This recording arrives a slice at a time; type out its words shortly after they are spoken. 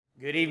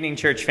Good evening,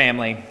 church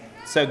family.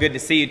 So good to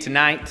see you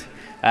tonight.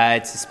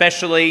 It's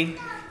especially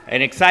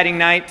an exciting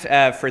night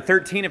for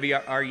 13 of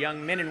our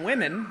young men and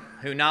women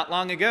who not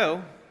long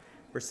ago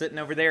were sitting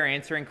over there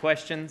answering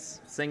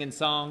questions, singing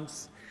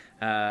songs,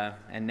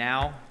 and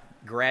now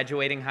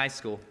graduating high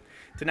school.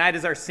 Tonight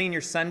is our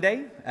Senior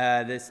Sunday.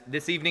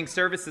 This evening's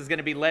service is going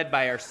to be led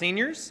by our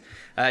seniors.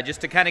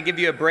 Just to kind of give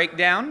you a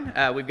breakdown,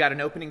 we've got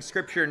an opening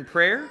scripture and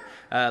prayer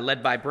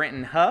led by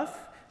Brenton Huff.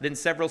 Then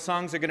several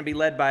songs are going to be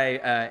led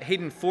by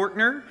Hayden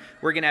Fortner.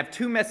 We're going to have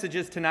two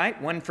messages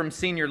tonight, one from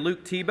Senior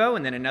Luke Tebow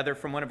and then another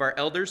from one of our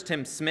elders,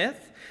 Tim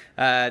Smith.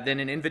 Then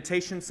an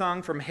invitation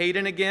song from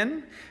Hayden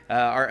again.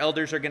 Our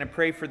elders are going to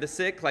pray for the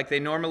sick like they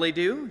normally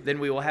do. Then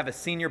we will have a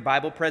senior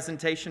Bible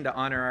presentation to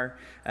honor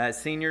our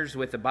seniors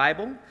with the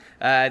Bible.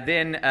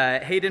 Then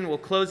Hayden will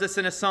close us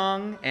in a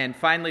song. And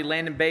finally,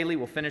 Landon Bailey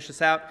will finish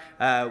us out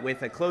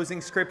with a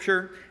closing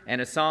scripture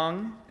and a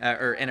song,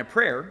 and a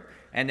prayer.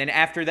 And then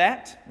after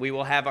that, we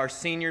will have our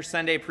Senior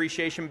Sunday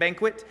Appreciation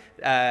Banquet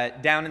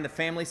down in the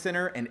Family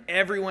Center, and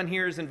everyone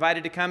here is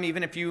invited to come.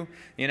 Even if you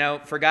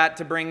forgot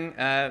to bring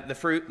the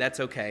fruit, that's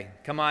okay.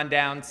 Come on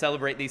down,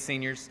 celebrate these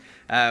seniors.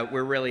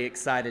 We're really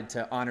excited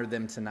to honor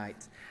them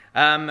tonight.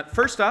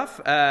 First off,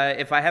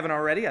 if I haven't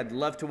already, I'd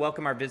love to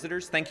welcome our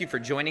visitors. Thank you for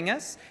joining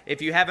us.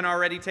 If you haven't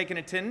already taken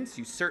attendance,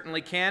 you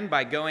certainly can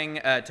by going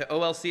to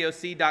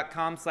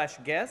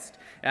olcoc.com/guest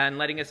and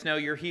letting us know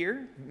you're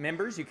here.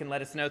 Members, you can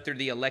let us know through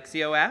the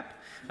Alexio app.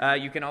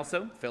 You can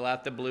also fill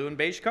out the blue and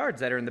beige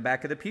cards that are in the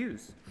back of the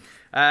pews.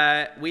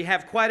 We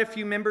have quite a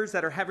few members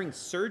that are having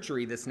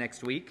surgery this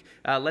next week.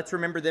 Let's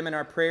remember them in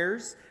our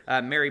prayers.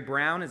 Mary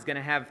Brown is going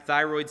to have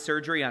thyroid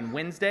surgery on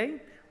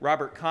Wednesday.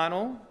 Robert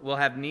Connell will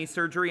have knee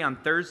surgery on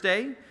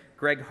Thursday.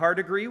 Greg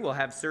Hardigree will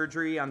have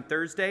surgery on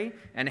Thursday.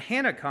 And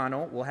Hannah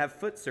Connell will have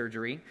foot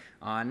surgery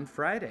on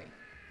Friday.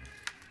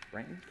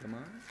 Brandon, come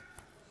on.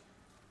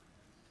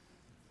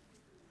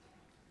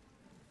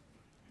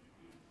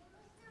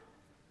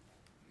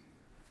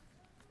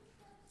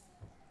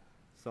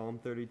 Psalm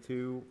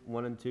 32,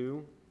 1 and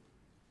 2,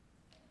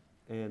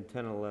 and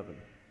 10 and 11.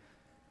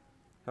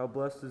 How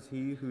blessed is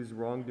he whose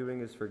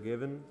wrongdoing is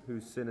forgiven,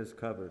 whose sin is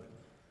covered.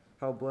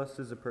 How blessed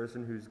is a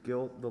person whose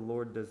guilt the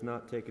Lord does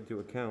not take into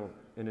account,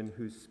 and in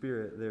whose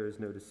spirit there is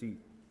no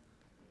deceit.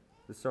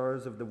 The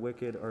sorrows of the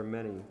wicked are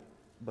many,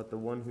 but the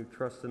one who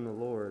trusts in the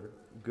Lord,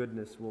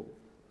 goodness will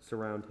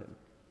surround him.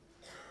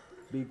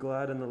 Be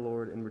glad in the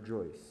Lord and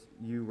rejoice,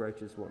 you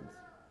righteous ones,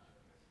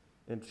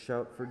 and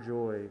shout for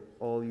joy,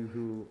 all you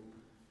who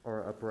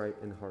are upright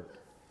in heart.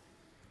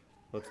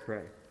 Let's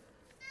pray.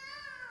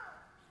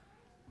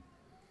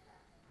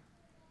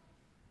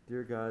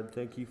 Dear God,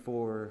 thank you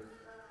for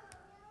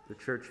the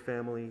church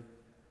family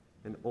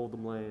in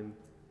Oldham Lane.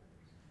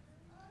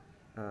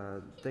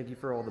 Thank you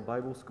for all the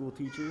Bible school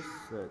teachers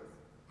that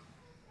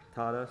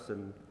taught us,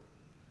 and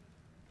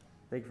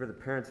thank you for the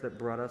parents that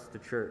brought us to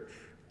church.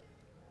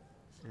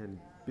 And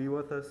be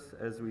with us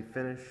as we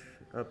finish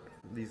up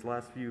these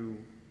last few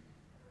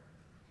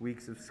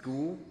weeks of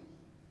school,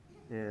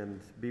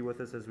 and be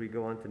with us as we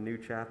go on to new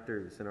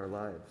chapters in our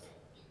lives.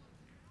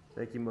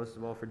 Thank you most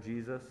of all for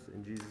Jesus.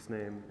 In Jesus'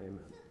 name, amen.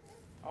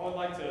 I would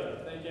like to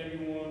thank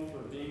everyone for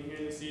being here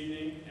this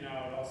evening, and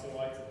I would also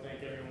like to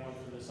thank everyone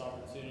for this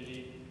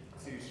opportunity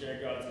to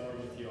share God's Word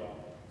with you all.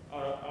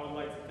 I would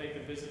like to thank the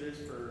visitors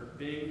for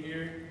being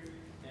here,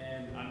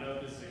 and I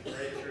know this is a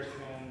great church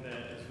home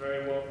that is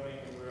very welcoming,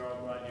 and we're all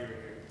glad you're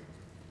here.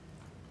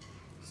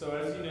 So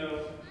as you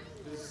know,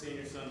 this is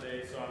Senior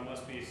Sunday, so I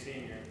must be a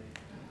senior.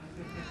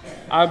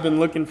 I've been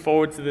looking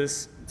forward to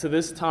this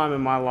time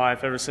in my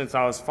life ever since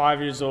I was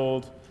 5 years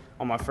old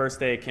on my first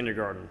day of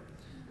kindergarten,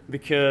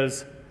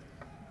 because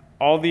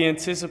all the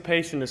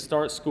anticipation to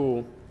start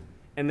school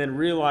and then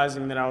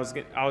realizing that I was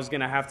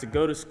going to have to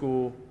go to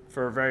school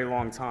for a very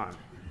long time.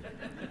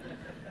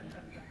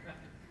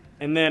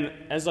 And then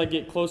as I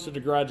get closer to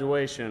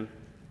graduation,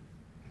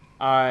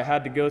 I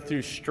had to go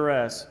through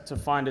stress to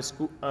find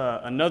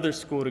another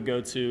school to go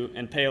to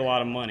and pay a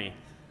lot of money,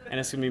 and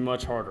it's going to be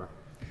much harder.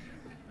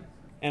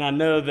 And I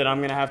know that I'm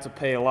going to have to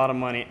pay a lot of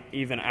money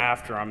even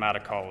after I'm out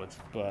of college.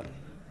 But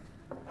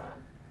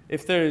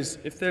if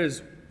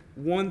there's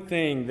one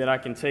thing that I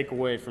can take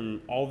away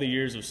from all the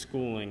years of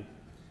schooling,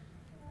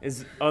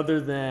 is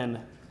other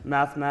than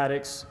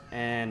mathematics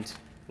and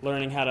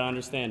learning how to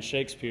understand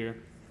Shakespeare,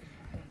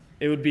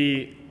 it would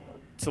be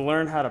to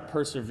learn how to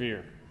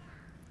persevere.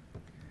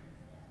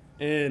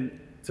 And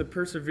to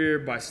persevere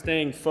by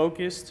staying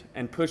focused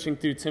and pushing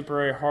through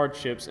temporary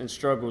hardships and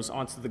struggles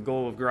onto the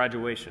goal of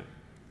graduation.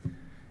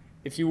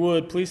 If you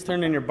would, please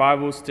turn in your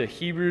Bibles to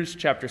Hebrews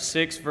chapter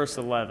 6, verse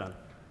 11.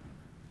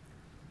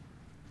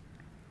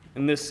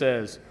 And this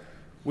says,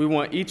 "We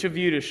want each of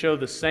you to show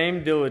the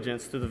same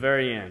diligence to the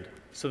very end,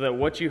 so that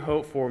what you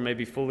hope for may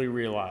be fully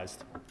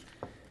realized."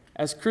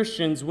 As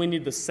Christians, we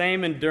need the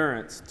same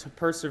endurance to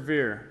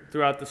persevere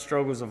throughout the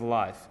struggles of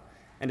life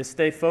and to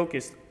stay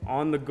focused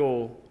on the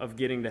goal of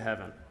getting to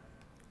heaven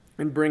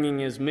and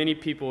bringing as many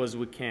people as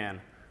we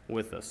can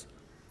with us.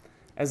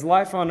 As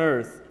life on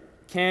earth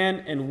can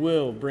and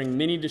will bring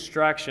many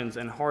distractions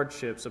and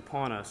hardships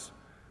upon us,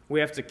 we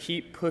have to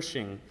keep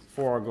pushing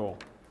for our goal.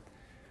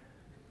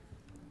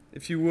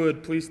 If you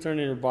would, please turn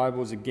in your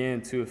Bibles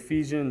again to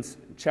Ephesians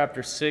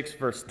chapter 6,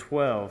 verse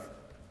 12.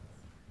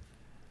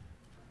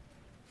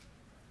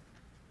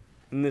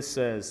 And this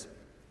says,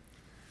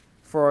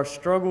 "For our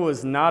struggle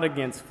is not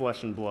against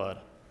flesh and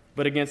blood,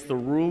 but against the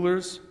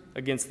rulers,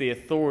 against the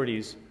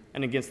authorities,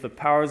 and against the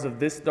powers of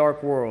this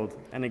dark world,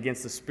 and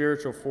against the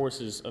spiritual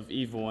forces of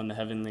evil in the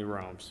heavenly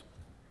realms."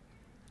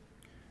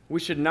 We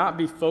should not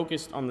be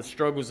focused on the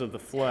struggles of the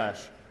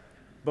flesh,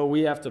 but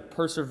we have to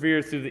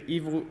persevere through the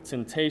evil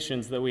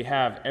temptations that we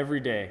have every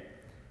day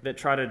that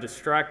try to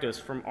distract us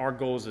from our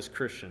goals as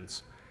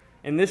Christians.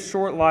 In this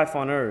short life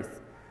on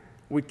earth,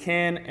 we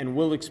can and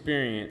will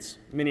experience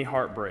many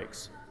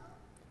heartbreaks.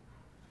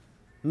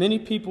 Many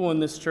people in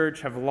this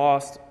church have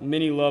lost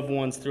many loved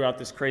ones throughout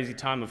this crazy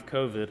time of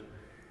COVID.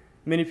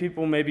 Many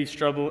people may be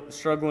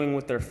struggling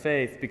with their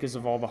faith because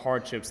of all the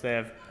hardships they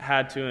have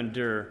had to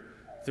endure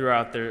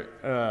throughout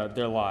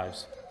their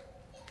lives.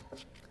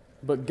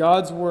 But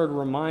God's word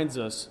reminds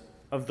us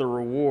of the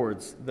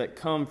rewards that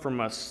come from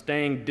us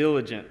staying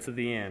diligent to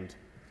the end,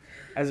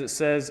 as it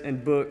says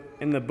in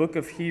the book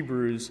of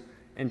Hebrews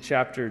in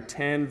chapter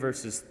 10,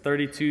 verses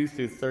 32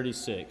 through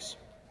 36.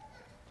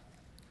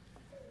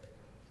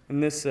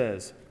 And this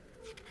says,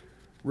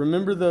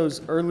 "Remember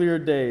those earlier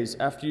days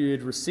after you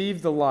had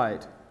received the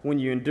light, when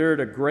you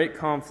endured a great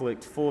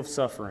conflict full of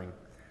suffering.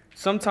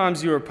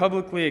 Sometimes you were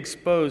publicly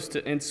exposed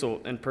to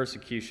insult and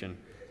persecution.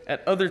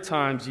 At other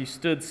times you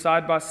stood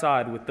side by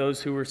side with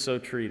those who were so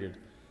treated.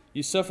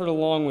 You suffered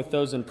along with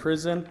those in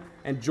prison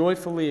and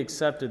joyfully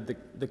accepted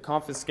the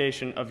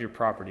confiscation of your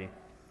property,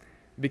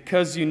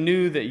 because you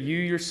knew that you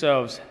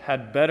yourselves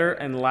had better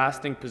and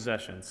lasting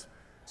possessions.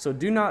 So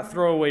do not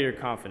throw away your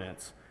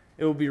confidence.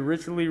 It will be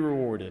richly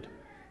rewarded.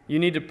 You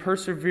need to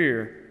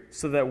persevere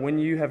so that when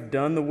you have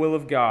done the will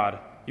of God,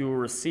 you will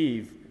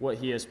receive what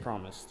He has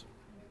promised."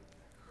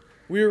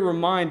 We are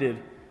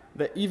reminded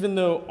that even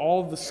though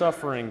all the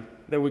suffering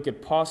that we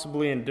could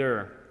possibly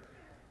endure,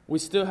 we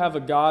still have a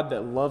God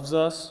that loves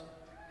us,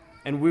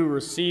 and we will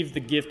receive the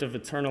gift of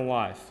eternal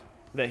life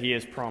that He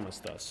has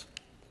promised us.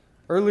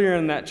 Earlier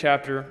in that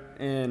chapter,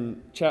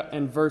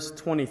 in verse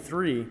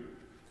 23,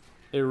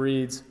 it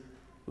reads,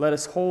 "Let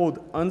us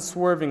hold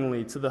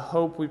unswervingly to the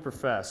hope we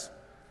profess,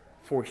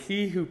 for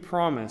He who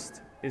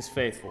promised is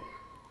faithful."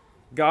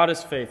 God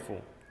is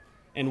faithful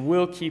and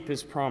will keep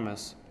His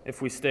promise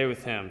if we stay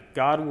with Him.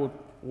 God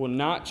will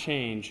not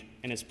change,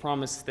 and His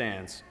promise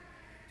stands.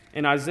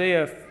 In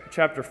Isaiah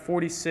chapter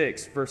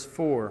 46, verse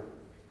 4,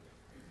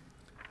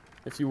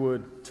 if you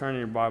would turn in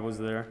your Bibles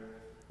there,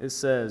 it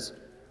says,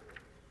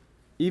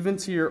 "Even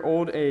to your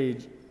old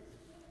age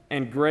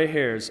and gray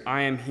hairs,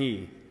 I am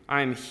He.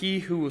 I am He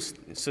who will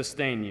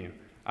sustain you.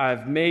 I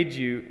have made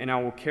you, and I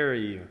will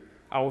carry you.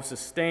 I will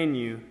sustain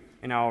you,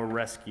 and I will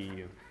rescue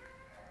you."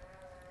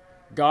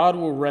 God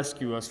will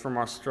rescue us from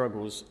our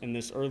struggles in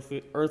this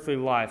earthly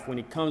life when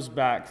He comes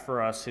back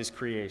for us, His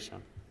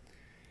creation.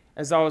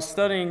 As I was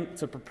studying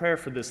to prepare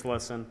for this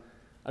lesson,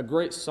 a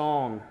great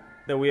song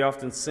that we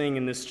often sing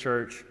in this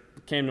church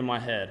came to my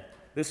head.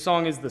 This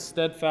song is "The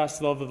Steadfast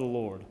Love of the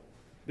Lord."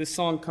 This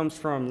song comes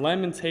from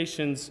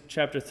Lamentations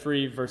chapter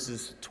 3,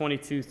 verses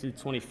 22 through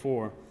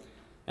 24,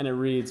 and it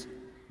reads,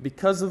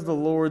 "Because of the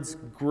Lord's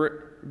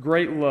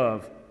great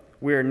love,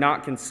 we are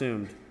not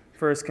consumed,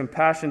 for His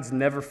compassions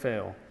never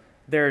fail.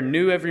 They are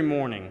new every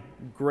morning.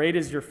 Great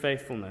is your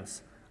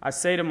faithfulness. I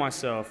say to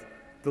myself,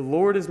 the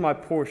Lord is my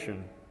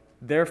portion.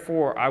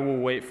 Therefore, I will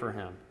wait for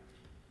Him."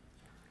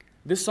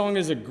 This song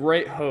is a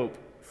great hope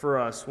for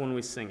us when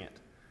we sing it.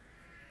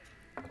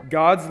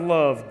 God's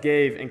love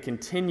gave and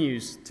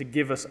continues to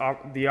give us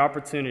the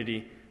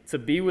opportunity to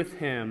be with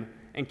Him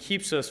and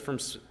keeps us from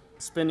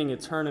spending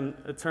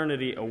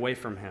eternity away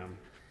from Him.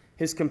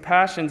 His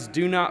compassions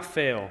do not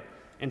fail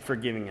in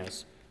forgiving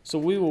us, so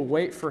we will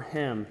wait for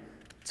Him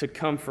to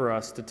come for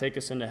us, to take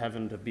us into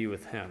heaven to be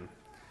with Him.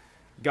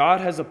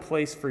 God has a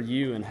place for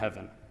you in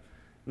heaven.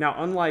 Now,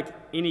 unlike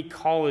any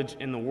college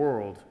in the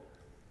world,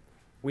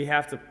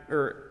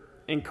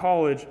 in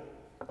college,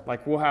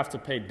 we'll have to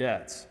pay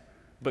debts.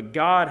 But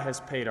God has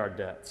paid our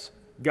debts.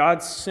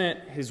 God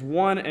sent His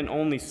one and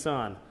only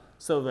Son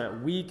so that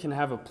we can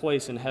have a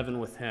place in heaven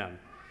with Him.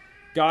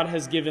 God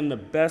has given the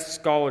best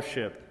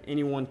scholarship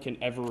anyone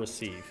can ever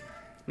receive.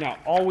 Now,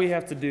 all we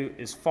have to do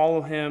is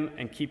follow Him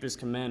and keep His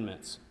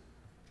commandments.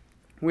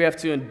 We have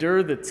to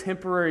endure the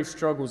temporary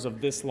struggles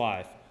of this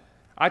life.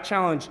 I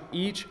challenge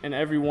each and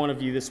every one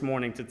of you this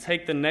morning to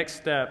take the next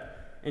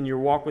step in your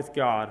walk with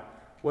God,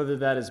 whether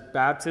that is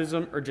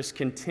baptism or just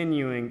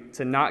continuing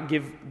to not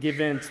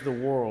give in to the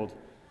world,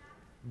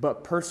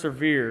 but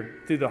persevere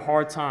through the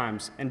hard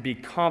times and be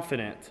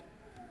confident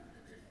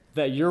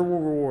that your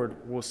reward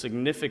will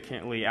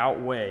significantly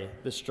outweigh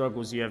the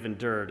struggles you have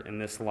endured in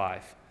this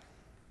life.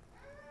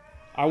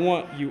 I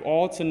want you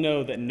all to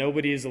know that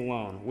nobody is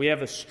alone. We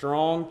have a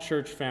strong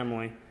church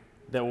family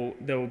that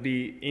will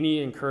be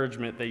any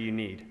encouragement that you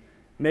need.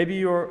 Maybe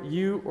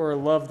you or a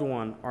loved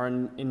one are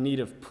in need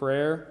of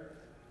prayer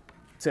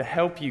to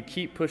help you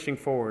keep pushing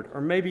forward,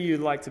 or maybe you'd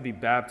like to be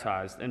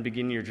baptized and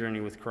begin your journey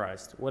with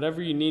Christ. Whatever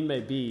your need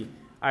may be,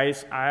 I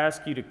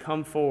ask you to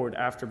come forward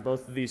after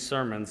both of these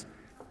sermons,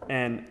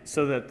 and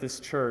so that this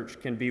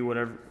church can be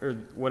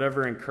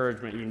whatever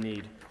encouragement you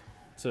need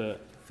to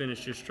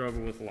finish your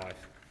struggle with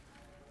life.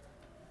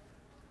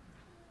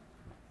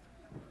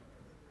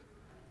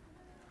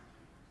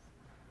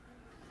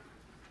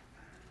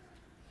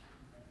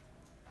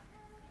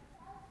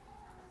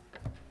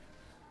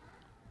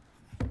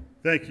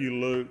 Thank you,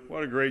 Luke.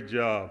 What a great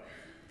job.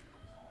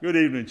 Good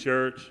evening,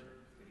 church.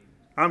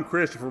 I'm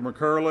Christopher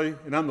McCurley,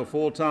 and I'm the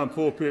full-time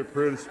pulpit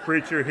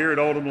preacher here at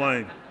Oldham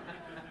Lane.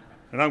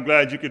 And I'm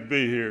glad you could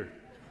be here.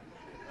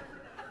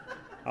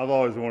 I've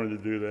always wanted to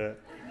do that.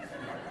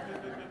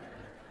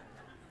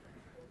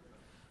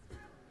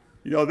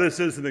 You know, this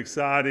is an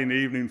exciting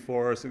evening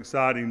for us, an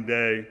exciting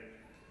day.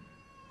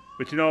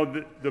 But you know,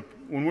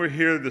 when we're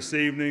here this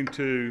evening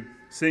to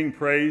sing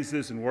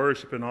praises and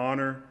worship and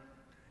honor,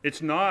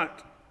 it's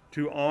not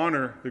to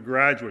honor the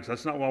graduates.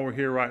 That's not why we're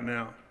here right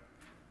now.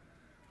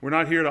 We're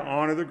not here to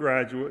honor the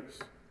graduates.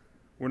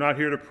 We're not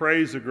here to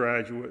praise the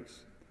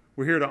graduates.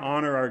 We're here to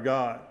honor our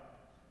God,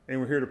 and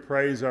we're here to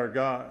praise our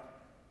God.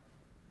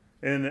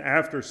 And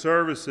after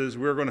services,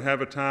 we're going to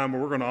have a time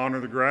where we're going to honor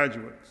the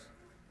graduates.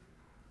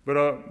 But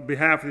on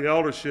behalf of the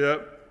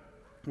eldership,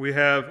 we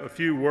have a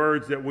few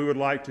words that we would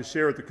like to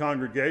share with the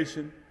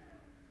congregation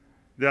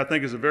that I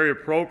think is very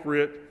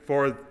appropriate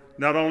for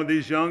not only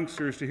these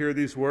youngsters to hear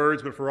these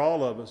words, but for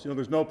all of us. You know,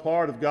 there's no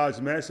part of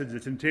God's message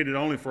that's intended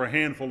only for a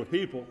handful of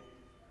people.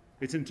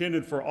 It's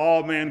intended for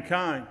all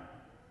mankind.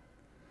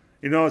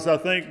 You know, as I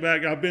think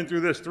back, I've been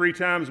through this 3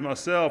 times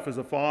myself as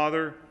a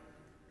father,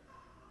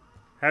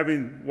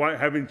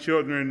 having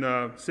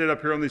children sit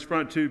up here on these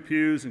front 2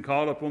 pews and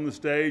called up on the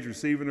stage,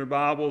 receiving their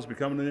Bibles,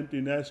 becoming an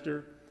empty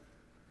nester.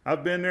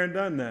 I've been there and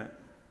done that.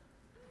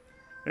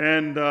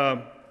 And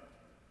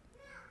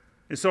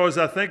so as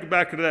I think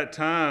back to that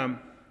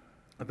time,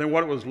 I think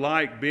what it was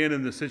like being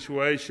in the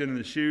situation and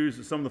the shoes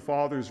that some of the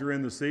fathers are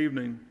in this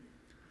evening,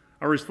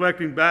 I'm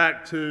reflecting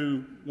back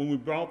to when we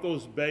brought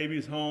those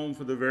babies home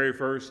for the very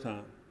first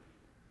time.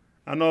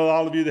 I know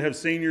all of you that have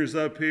seniors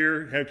up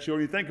here, have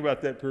children, you think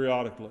about that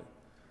periodically.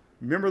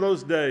 Remember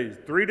those days,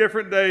 3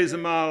 different days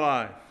in my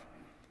life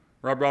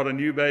where I brought a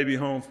new baby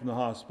home from the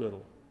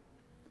hospital.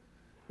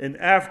 And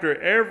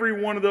after every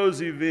one of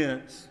those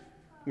events,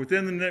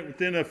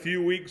 within a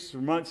few weeks or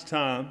months'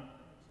 time,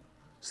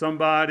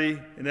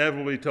 somebody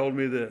inevitably told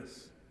me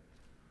this.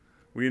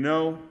 Well, you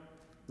know,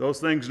 those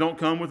things don't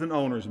come with an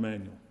owner's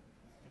manual.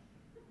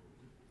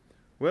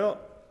 Well,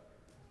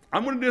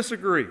 I'm going to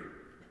disagree.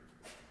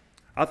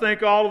 I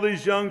think all of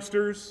these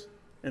youngsters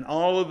and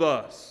all of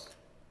us,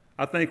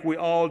 I think we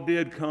all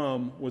did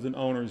come with an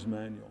owner's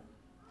manual.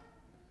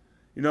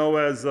 You know,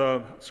 as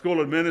a school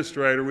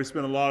administrator, we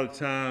spent a lot of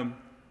time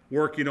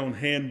working on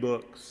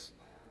handbooks.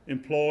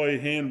 Employee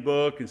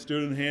handbook and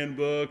student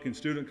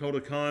code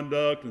of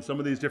conduct and some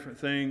of these different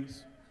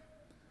things.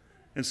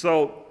 And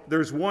so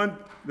there's one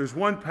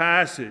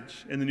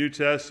passage in the New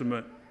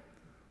Testament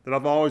that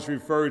I've always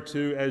referred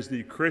to as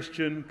the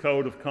Christian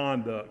code of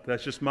conduct.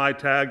 That's just my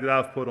tag that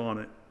I've put on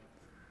it.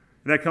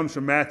 And that comes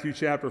from Matthew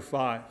chapter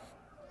 5,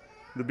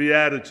 the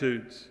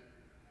Beatitudes.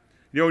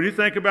 You know, when you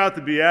think about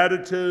the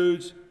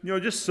Beatitudes, you know,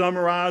 just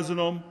summarizing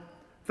them,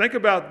 think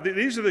about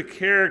these are the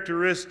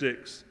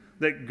characteristics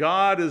that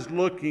God is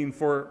looking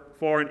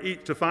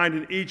to find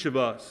in each of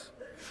us.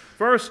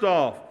 First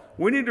off,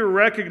 we need to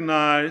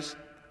recognize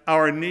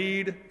our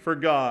need for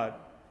God.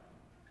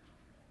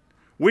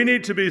 We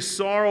need to be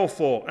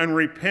sorrowful and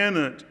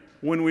repentant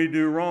when we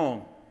do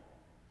wrong.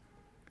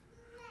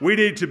 We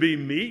need to be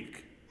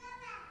meek.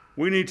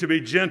 We need to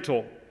be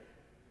gentle.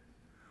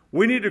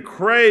 We need to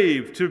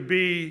crave to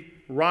be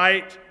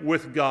right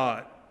with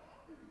God.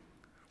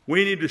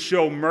 We need to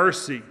show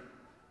mercy.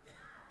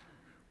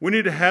 We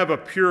need to have a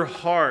pure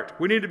heart.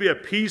 We need to be a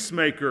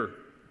peacemaker.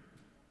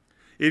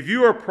 If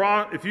you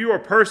are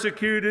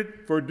persecuted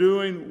for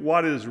doing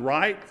what is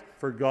right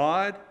for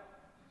God,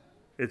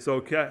 it's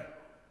okay.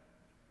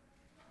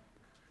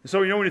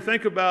 So, you know, when you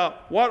think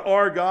about what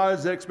are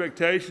God's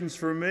expectations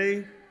for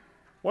me,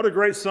 what a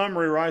great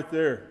summary right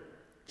there.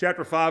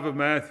 Chapter 5 of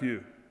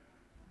Matthew.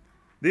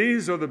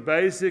 These are the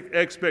basic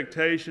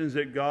expectations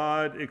that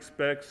God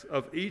expects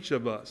of each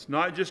of us,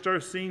 not just our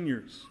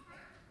seniors.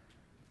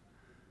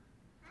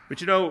 But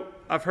you know,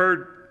 I've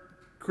heard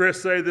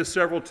Chris say this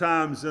several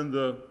times in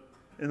the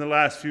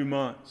last few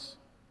months.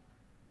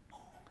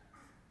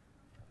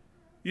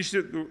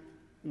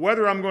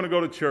 Whether I'm going to go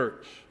to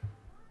church,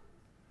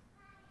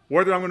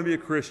 whether I'm going to be a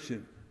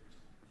Christian,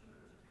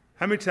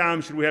 how many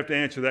times should we have to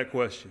answer that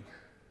question?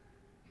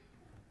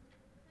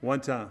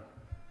 One time.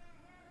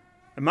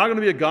 Am I going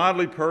to be a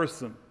godly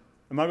person?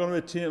 Am I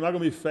going to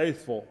be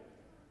faithful?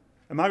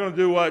 Am I going to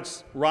do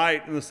what's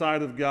right in the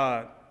sight of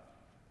God?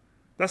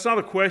 That's not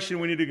a question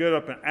we need to get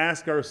up and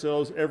ask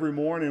ourselves every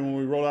morning when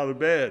we roll out of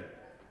bed.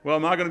 Well,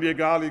 am I going to be a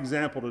godly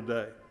example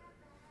today?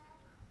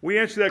 We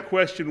answered that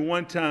question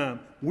one time.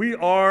 We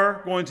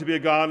are going to be a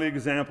godly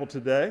example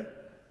today.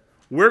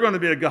 We're going to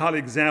be a godly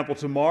example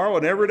tomorrow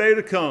and every day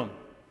to come,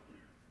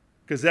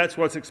 because that's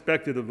what's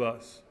expected of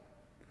us.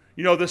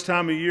 You know, this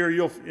time of year,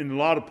 in a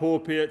lot of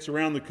pulpits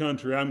around the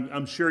country,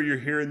 I'm sure you're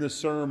hearing this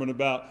sermon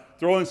about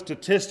throwing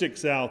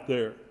statistics out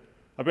there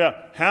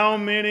about how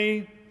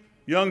many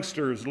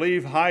youngsters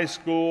leave high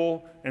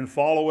school and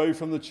fall away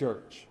from the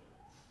church.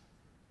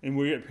 And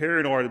we get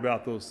paranoid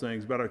about those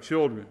things, about our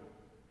children.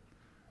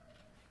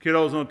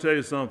 Kiddos, I'll tell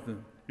you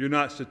something. You're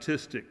not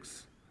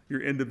statistics.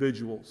 You're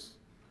individuals.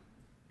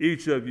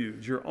 Each of you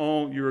is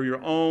you're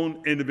your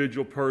own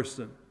individual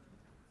person.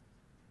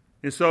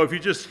 And so if you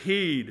just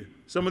heed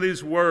some of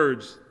these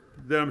words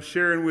that I'm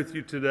sharing with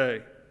you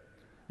today,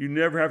 you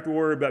never have to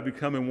worry about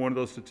becoming one of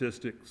those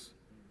statistics.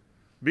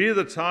 Be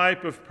the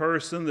type of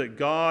person that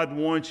God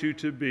wants you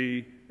to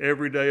be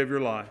every day of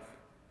your life.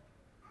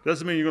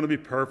 Doesn't mean you're going to be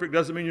perfect.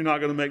 Doesn't mean you're not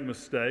going to make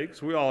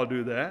mistakes. We all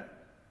do that.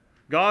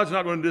 God's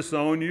not going to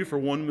disown you for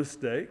one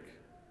mistake.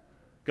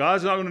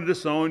 God's not going to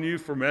disown you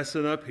for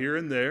messing up here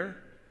and there.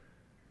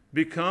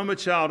 Become a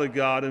child of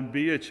God and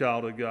be a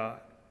child of God.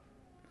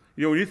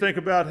 You know, when you think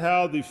about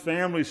how the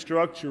family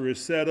structure is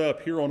set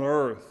up here on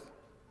earth,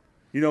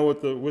 you know,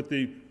 with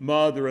the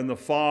mother and the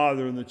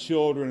father and the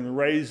children and the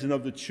raising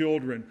of the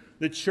children,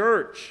 the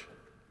church,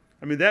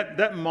 I mean,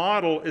 that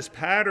model is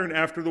patterned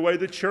after the way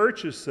the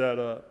church is set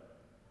up.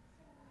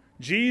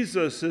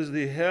 Jesus is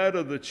the head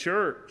of the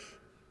church.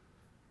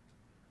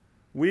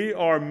 We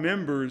are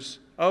members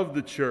of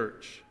the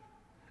church,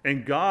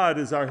 and God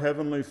is our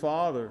heavenly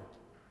Father.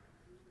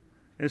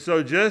 And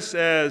so just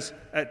as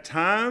at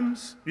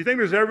times, do you think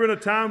there's ever been a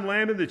time,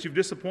 Landon, that you've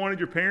disappointed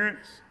your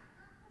parents?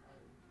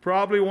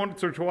 Probably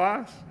once or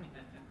twice.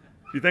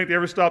 Do you think they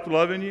ever stopped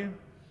loving you?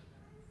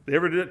 They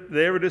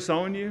ever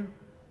disown you?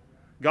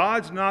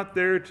 God's not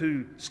there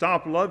to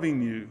stop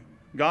loving you.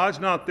 God's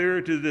not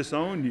there to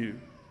disown you.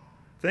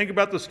 Think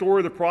about the story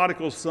of the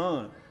prodigal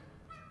son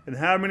and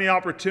how many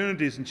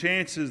opportunities and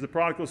chances the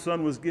prodigal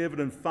son was given,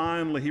 and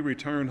finally he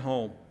returned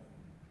home.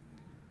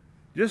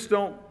 Just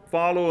don't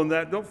follow in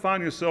that. Don't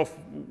find yourself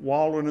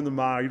wallowing in the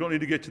mire. You don't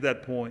need to get to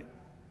that point.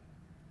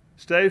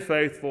 Stay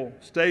faithful.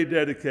 Stay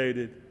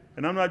dedicated.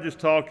 And I'm not just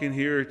talking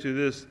here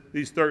to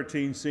these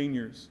 13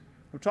 seniors.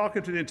 I'm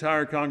talking to the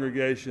entire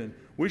congregation.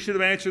 We should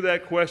have answered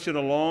that question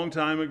a long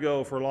time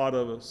ago for a lot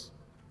of us.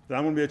 That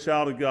I'm going to be a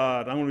child of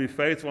God. I'm going to be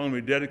faithful. I'm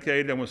going to be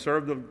dedicated. I'm going to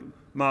serve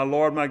my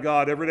Lord, my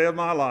God, every day of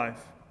my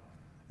life.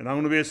 And I'm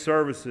going to be at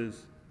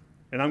services.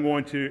 And I'm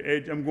going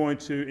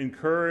to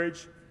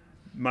encourage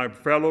my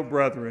fellow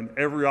brethren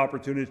every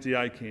opportunity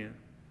I can.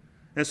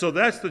 And so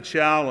that's the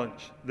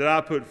challenge that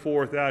I put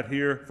forth out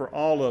here for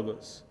all of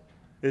us,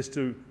 is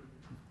to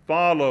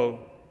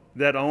follow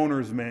that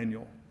owner's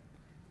manual.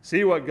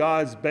 See what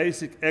God's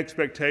basic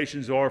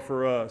expectations are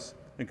for us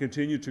and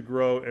continue to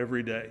grow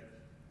every day.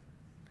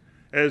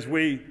 As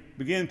we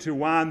begin to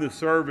wind the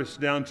service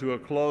down to a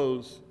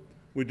close,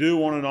 we do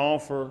want to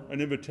offer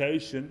an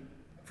invitation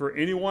for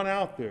anyone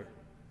out there.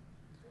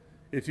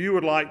 If you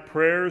would like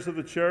prayers of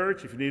the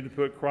church, if you need to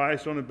put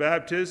Christ on a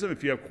baptism,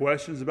 if you have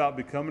questions about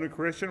becoming a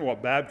Christian or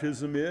what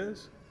baptism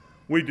is,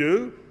 we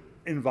do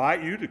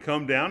invite you to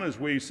come down as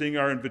we sing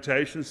our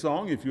invitation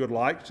song if you would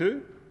like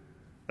to.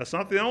 That's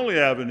not the only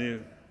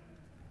avenue.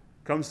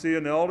 Come see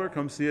an elder,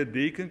 come see a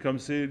deacon, come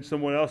see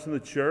someone else in the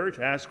church,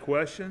 ask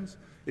questions.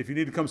 If you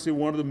need to come see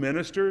one of the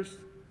ministers,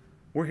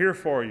 we're here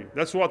for you.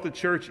 That's what the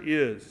church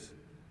is.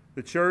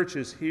 The church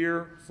is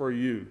here for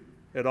you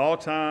at all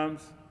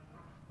times,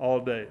 all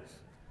days.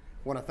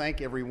 I want to thank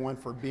everyone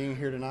for being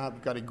here tonight.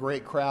 We've got a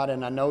great crowd,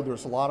 and I know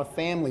there's a lot of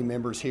family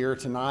members here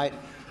tonight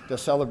to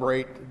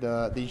celebrate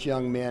these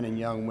young men and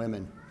young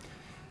women.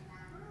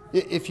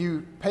 If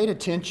you paid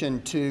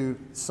attention to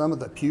some of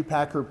the pew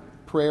packer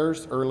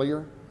prayers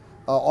earlier,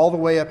 all the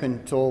way up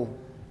until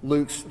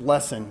Luke's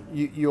lesson,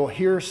 you'll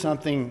hear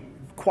something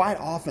quite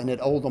often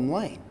at Oldham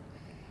Lane,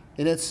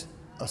 and it's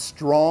a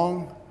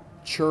strong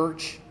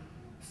church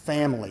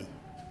family.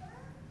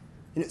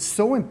 And it's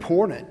so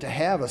important to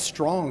have a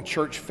strong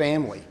church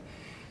family.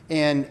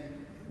 And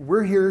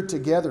we're here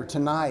together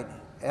tonight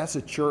as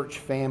a church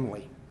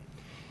family.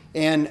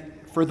 And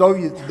for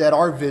those that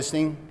are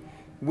visiting,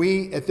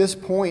 we, at this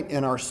point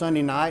in our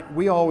Sunday night,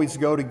 we always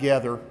go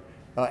together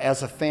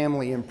as a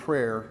family in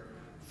prayer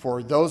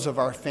for those of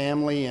our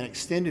family and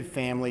extended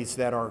families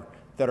that are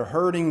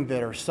hurting,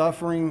 that are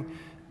suffering,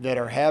 that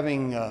are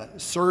having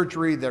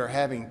surgery, that are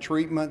having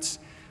treatments.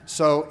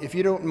 So if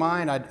you don't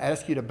mind, I'd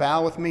ask you to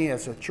bow with me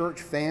as a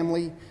church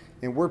family,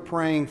 and we're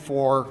praying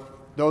for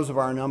those of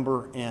our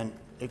number and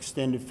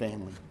extended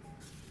family.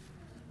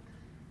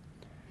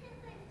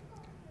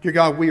 Dear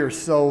God, we are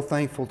so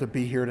thankful to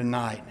be here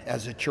tonight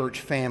as a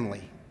church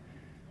family.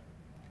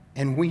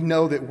 And we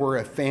know that we're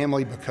a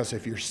family because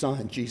of your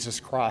Son, Jesus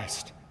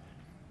Christ.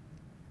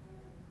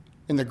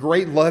 And the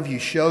great love you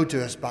showed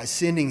to us by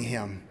sending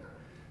him,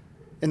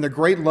 and the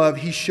great love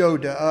he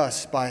showed to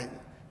us by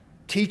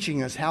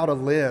teaching us how to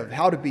live,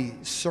 how to be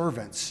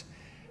servants,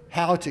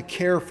 how to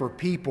care for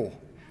people.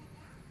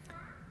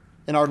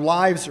 And our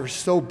lives are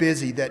so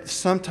busy that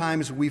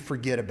sometimes we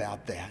forget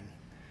about that.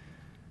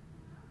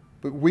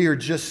 But we are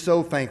just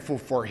so thankful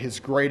for his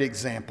great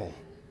example.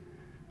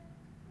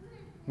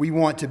 We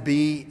want to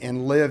be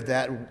and live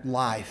that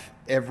life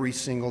every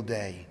single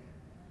day.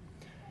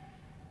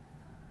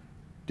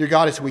 Dear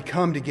God, as we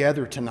come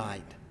together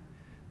tonight,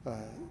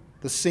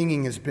 the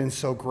singing has been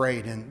so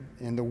great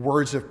and the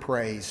words of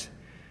praise.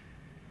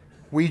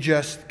 We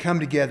just come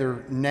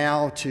together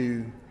now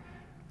to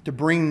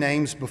bring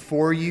names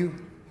before you.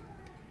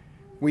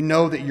 We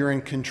know that you're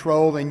in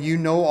control and you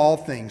know all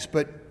things,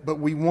 but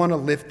we want to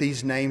lift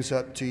these names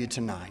up to you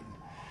tonight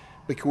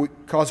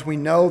because we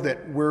know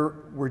that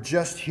we're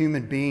just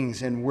human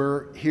beings and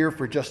we're here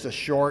for just a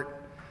short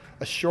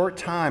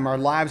time. Our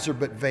lives are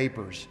but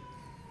vapors.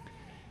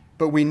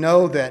 But we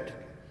know that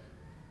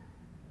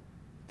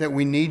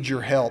we need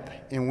your help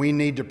and we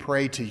need to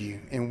pray to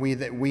you and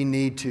that we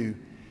need to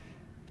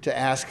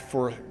ask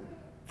for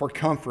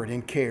comfort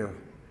and care.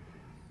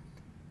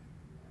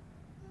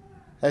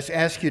 Let's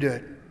ask you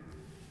to,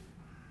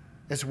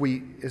 as we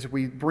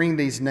bring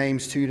these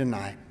names to you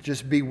tonight,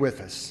 just be with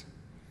us.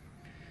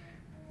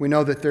 We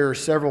know that there are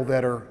several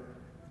that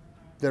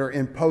are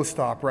in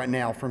post-op right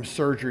now from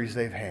surgeries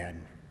they've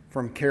had,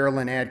 from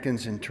Carolyn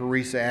Atkins and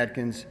Teresa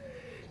Atkins,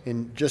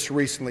 and just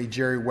recently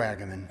Jerry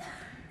Wagaman.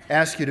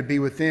 Ask you to be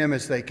with them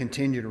as they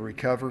continue to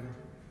recover.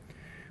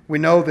 We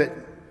know that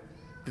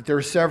there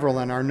are several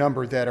in our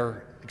number that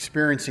are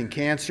experiencing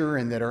cancer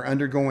and that are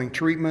undergoing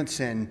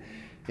treatments and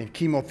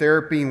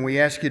chemotherapy, and we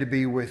ask you to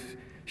be with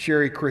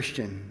Sherry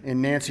Christian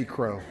and Nancy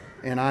Crow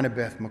and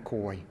Annabeth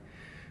McCoy.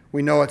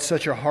 We know it's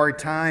such a hard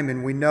time,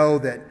 and we know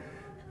that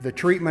the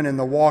treatment and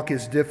the walk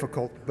is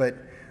difficult, but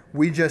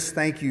we just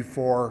thank you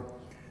for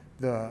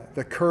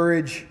the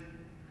courage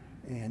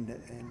and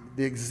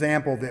the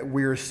example that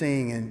we're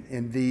seeing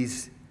in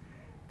these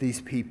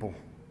people.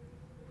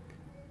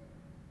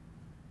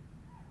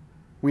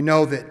 We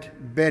know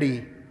that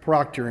Betty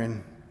Proctor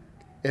and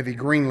Evie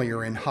Greenlee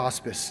are in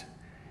hospice.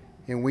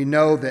 And we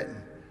know that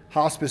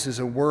hospice is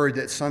a word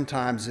that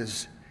sometimes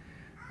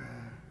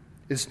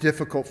is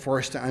difficult for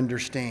us to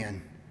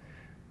understand.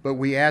 But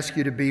we ask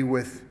you to be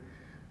with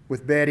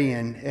Betty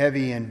and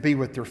Evie and be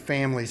with their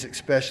families,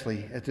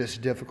 especially at this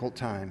difficult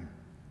time.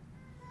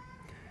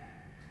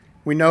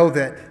 We know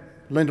that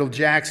Lyndall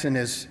Jackson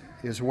is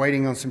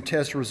waiting on some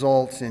test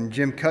results, and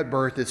Jim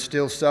Cutbirth is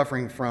still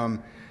suffering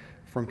from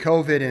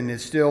COVID and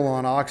is still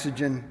on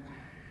oxygen.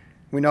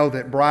 We know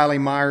that Briley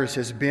Myers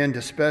has been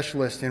to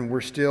specialists, and we're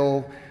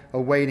still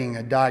awaiting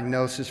a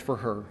diagnosis for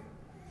her.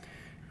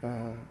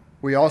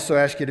 We also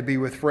ask you to be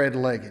with Fred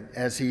Leggett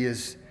as he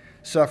is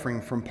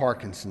suffering from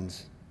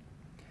Parkinson's.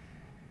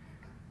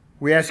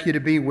 We ask you to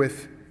be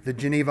with the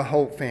Geneva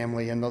Hope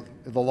family and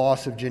the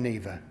loss of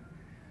Geneva,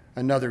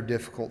 another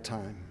difficult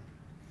time.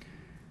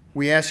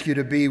 We ask you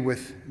to be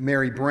with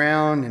Mary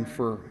Brown and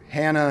for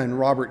Hannah and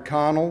Robert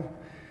Connell,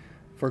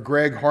 for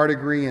Greg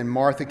Hardigree and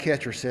Martha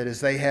Ketcherset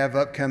as they have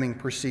upcoming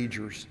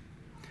procedures.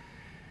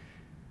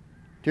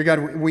 Dear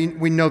God, we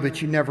know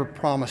that you never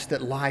promised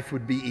that life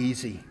would be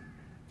easy.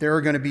 There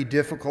are going to be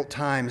difficult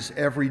times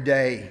every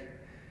day,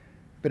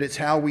 but it's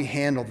how we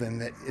handle them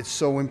that it's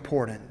so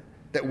important,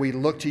 that we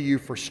look to you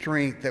for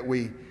strength, that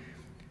we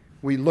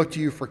look to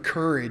you for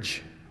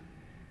courage.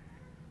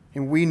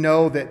 And we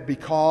know that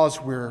because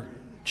we're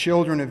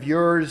children of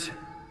yours,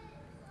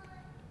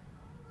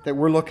 that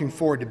we're looking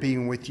forward to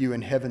being with you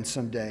in heaven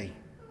someday.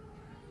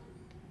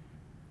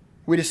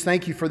 We just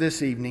thank you for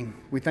this evening.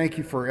 We thank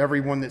you for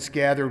everyone that's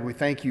gathered. We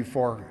thank you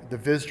for the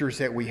visitors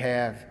that we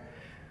have.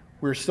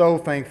 We're so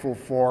thankful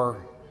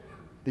for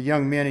the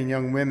young men and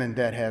young women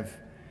that have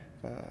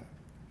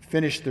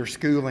finished their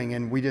schooling,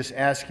 and we just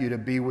ask you to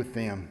be with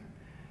them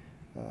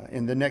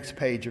in the next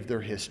page of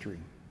their history.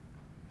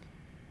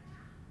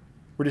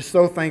 We're just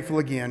so thankful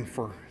again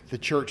for the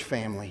church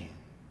family.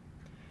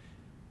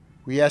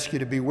 We ask you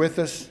to be with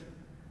us.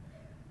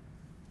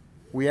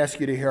 We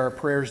ask you to hear our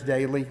prayers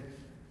daily.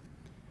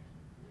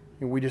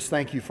 And we just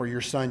thank you for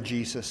your Son,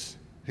 Jesus,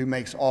 who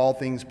makes all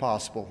things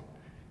possible.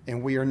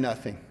 And we are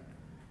nothing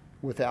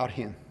without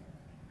him.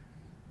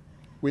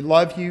 We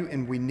love you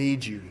and we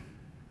need you.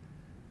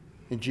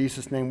 In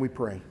Jesus' name we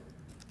pray.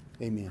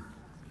 Amen.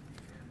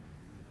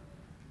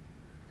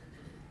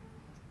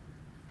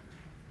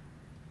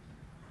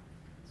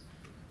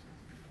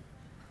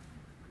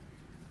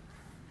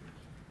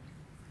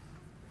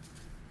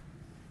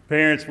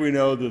 Parents, we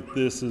know that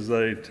this is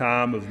a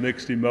time of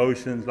mixed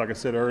emotions. Like I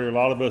said earlier, a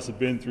lot of us have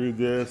been through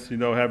this,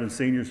 having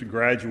seniors to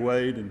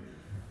graduate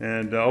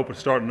and open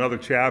start another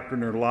chapter in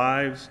their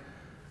lives.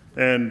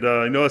 And,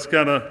 it's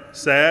kind of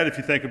sad if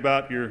you think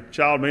about your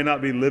child may not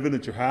be living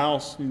at your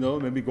house,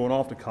 maybe going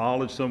off to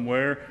college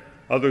somewhere.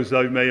 Others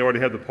of you may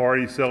already have the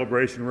party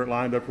celebration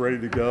lined up,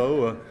 ready to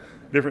go,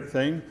 different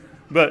thing.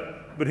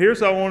 But here's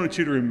what I wanted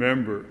you to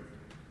remember.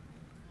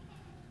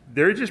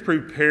 They're just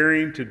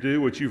preparing to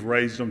do what you've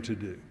raised them to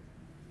do.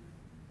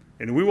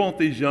 And we want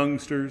these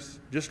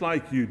youngsters, just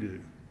like you do,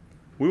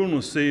 we want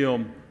to see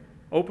them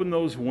open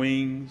those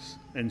wings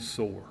and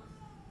soar.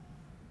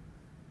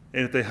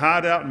 And if they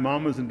hide out in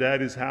mama's and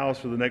daddy's house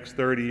for the next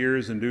 30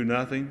 years and do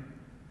nothing,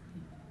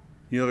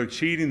 they're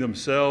cheating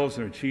themselves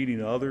and they're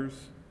cheating others.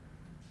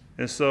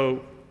 And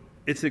so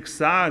it's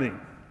exciting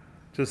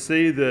to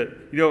see that,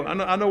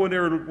 I know when they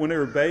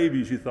were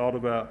babies, you thought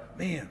about,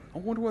 man, I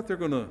wonder what they're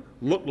going to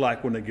look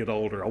like when they get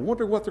older. I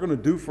wonder what they're going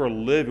to do for a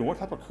living, what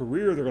type of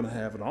career they're going to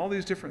have, and all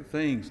these different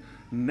things.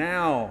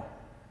 Now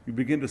you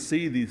begin to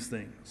see these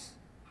things.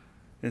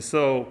 And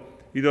so,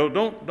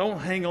 don't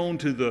hang on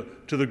to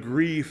the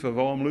grief of,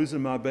 I'm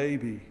losing my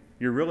baby.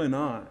 You're really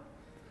not.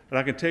 And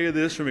I can tell you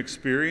this from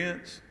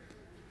experience,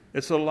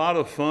 it's a lot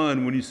of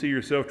fun when you see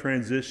yourself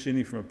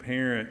transitioning from a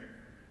parent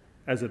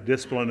as a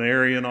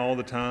disciplinarian all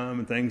the time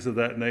and things of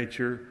that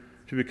nature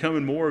to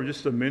becoming more of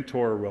just a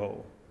mentor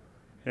role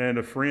and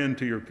a friend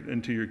to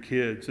your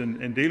kids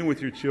and dealing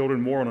with your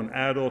children more on an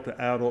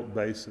adult-to-adult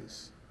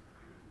basis.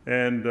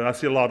 And I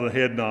see a lot of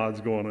head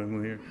nods going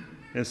on here.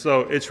 And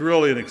so it's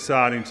really an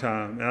exciting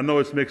time. And I know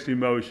it's mixed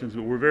emotions,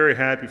 but we're very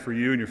happy for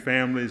you and your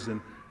families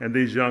and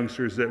these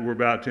youngsters that we're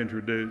about to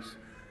introduce.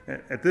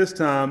 At this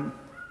time,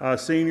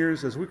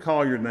 seniors, as we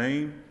call your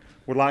name,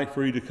 would like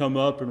for you to come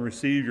up and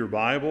receive your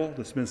Bible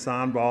that's been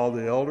signed by all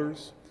the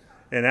elders.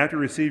 And after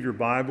you receive your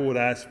Bible, would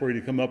ask for you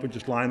to come up and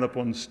just line up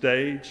on the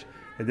stage.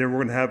 And then we're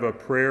going to have a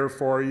prayer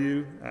for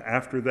you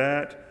after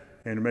that.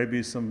 And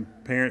maybe some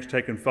parents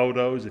taking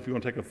photos. If you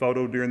want to take a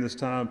photo during this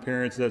time,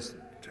 parents, that's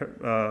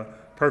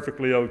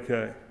perfectly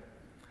okay.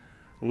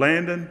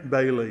 Landon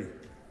Bailey.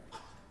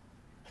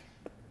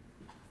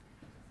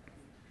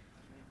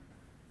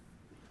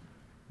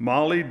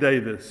 Molly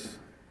Davis.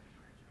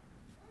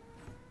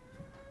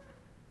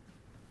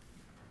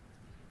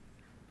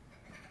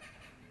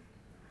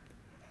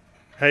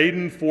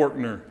 Hayden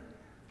Forkner.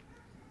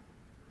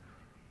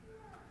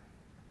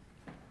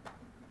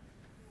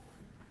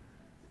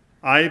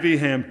 Ivy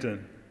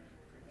Hampton.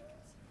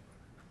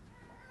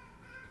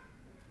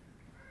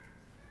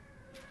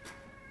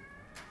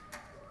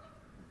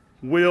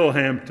 Will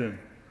Hampton.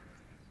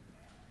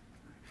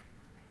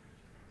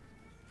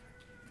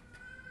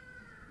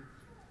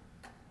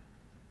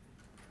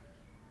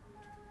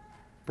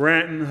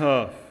 Branton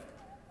Huff.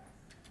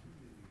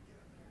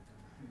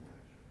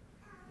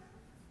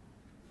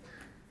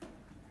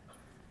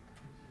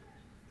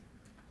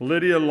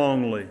 Lydia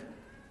Longley.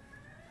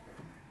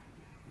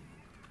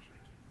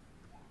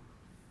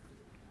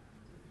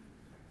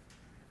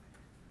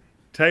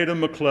 Tatum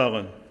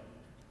McClellan.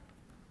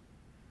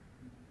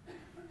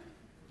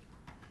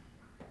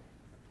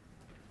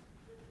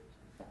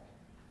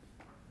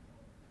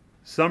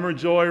 Summer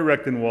Joy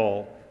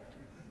Rechtenwald.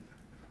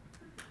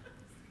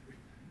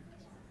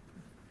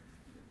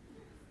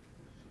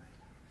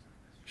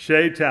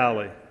 Shay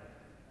Talley.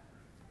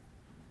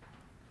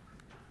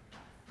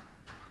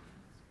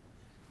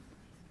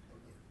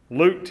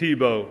 Luke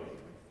Tebow.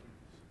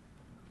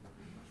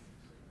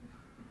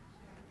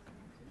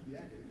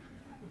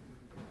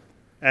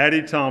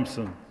 Addie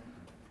Thompson.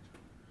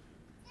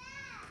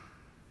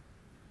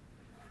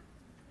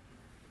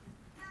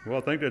 Well,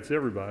 I think that's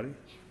everybody.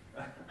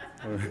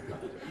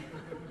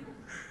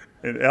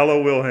 And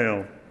Ella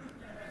Wilhelm.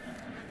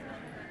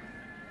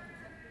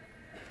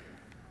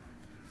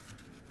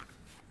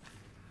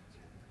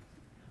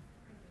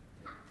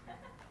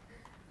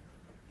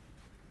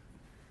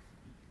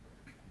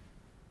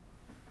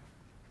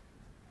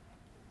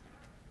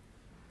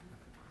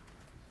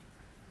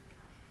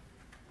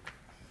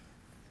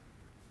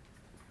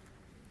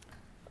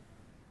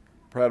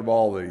 Proud of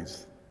all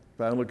these.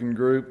 Fine-looking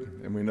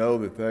group, and we know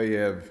that they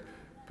have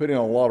put in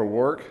a lot of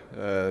work.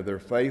 Their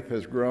faith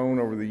has grown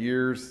over the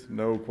years.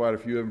 Know quite a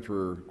few of them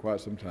for quite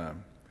some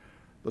time.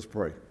 Let's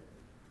pray.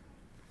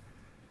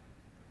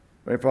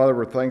 Father,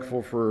 we're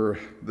thankful for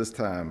this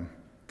time.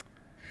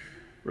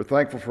 We're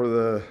thankful for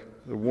the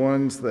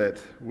ones that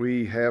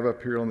we have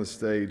up here on the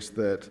stage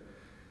that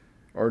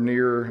are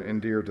near and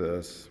dear to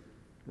us.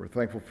 We're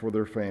thankful for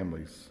their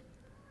families.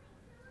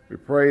 We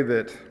pray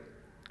that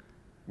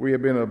we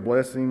have been a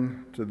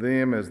blessing to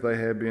them as they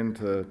have been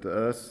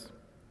to us.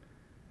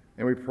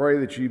 And we pray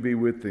that you be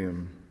with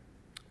them.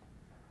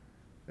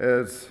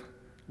 As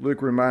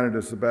Luke reminded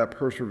us about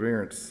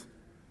perseverance,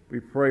 we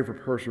pray for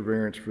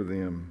perseverance for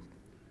them.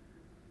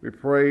 We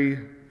pray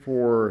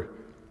for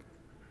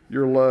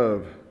your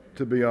love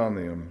to be on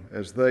them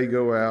as they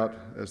go out,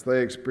 as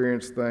they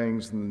experience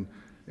things and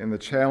the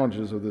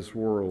challenges of this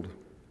world.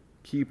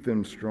 Keep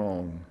them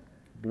strong.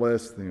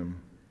 Bless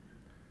them.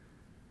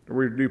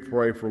 We do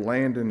pray for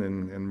Landon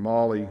and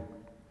Molly,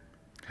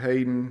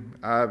 Hayden,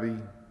 Ivy,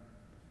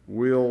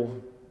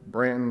 Will,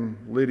 Branton,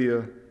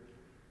 Lydia,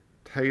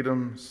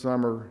 Tatum,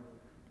 Summer,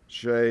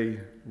 Shay,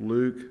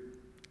 Luke,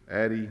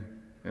 Addie,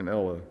 and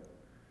Ella.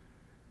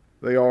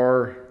 They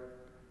are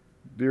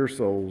dear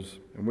souls,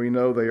 and we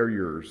know they are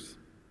yours.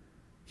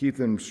 Keep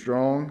them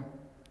strong,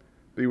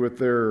 be with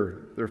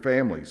their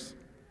families,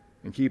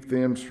 and keep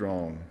them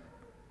strong.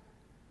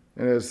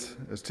 And as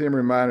Tim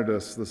reminded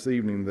us this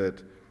evening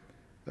that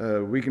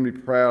we can be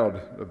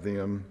proud of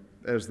them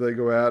as they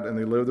go out and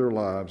they live their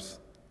lives,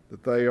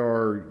 that they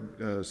are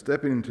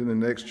stepping into the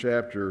next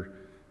chapter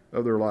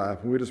of their life.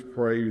 And we just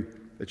pray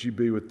that you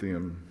be with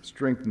them,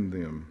 strengthen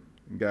them,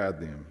 and guide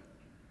them.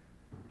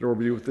 Lord,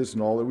 be with us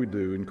in all that we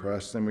do. In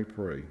Christ's name we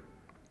pray.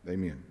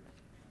 Amen.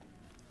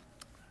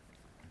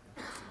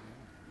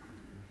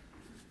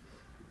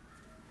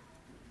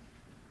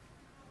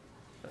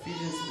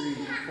 Ephesians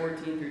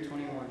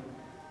 3:14-21.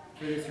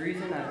 For this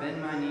reason I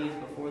bend my knees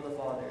before the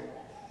Father,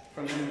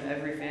 from whom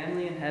every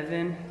family in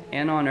heaven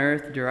and on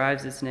earth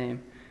derives its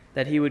name,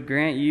 that he would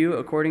grant you,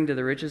 according to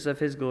the riches of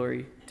his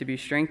glory, to be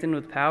strengthened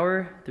with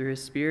power through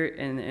his Spirit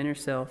in the inner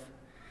self,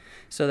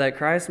 so that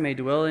Christ may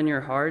dwell in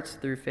your hearts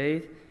through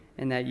faith,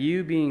 and that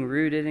you, being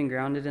rooted and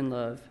grounded in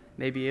love,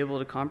 may be able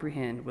to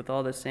comprehend with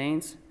all the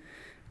saints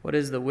what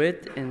is the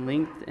width and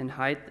length and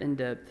height and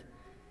depth,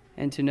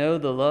 and to know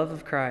the love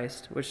of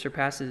Christ, which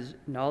surpasses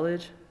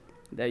knowledge,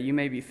 that you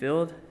may be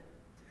filled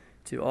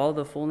to all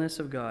the fullness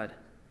of God.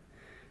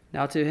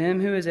 Now to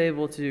him who is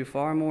able to do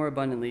far more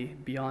abundantly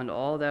beyond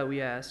all that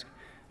we ask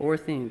or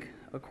think,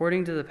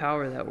 according to the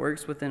power that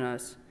works within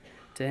us,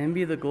 to him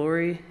be the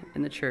glory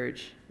in the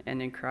church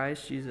and in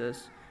Christ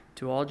Jesus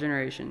to all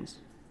generations,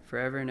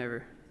 forever and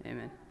ever.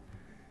 Amen.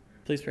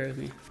 Please pray with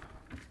me.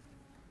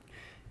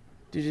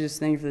 Dude, just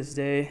thank you for this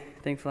day.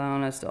 Thank you for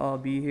allowing us to all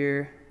be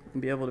here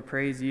and be able to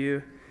praise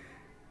you.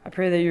 I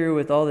pray that you're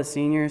with all the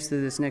seniors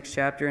through this next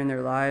chapter in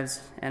their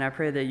lives, and I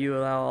pray that you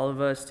allow all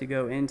of us to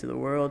go into the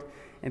world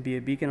and be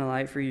a beacon of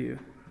light for you.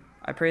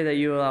 I pray that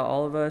you allow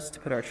all of us to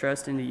put our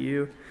trust into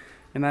you,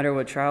 no matter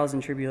what trials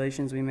and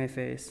tribulations we may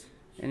face.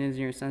 And it is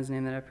in your Son's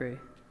name that I pray.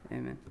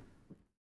 Amen.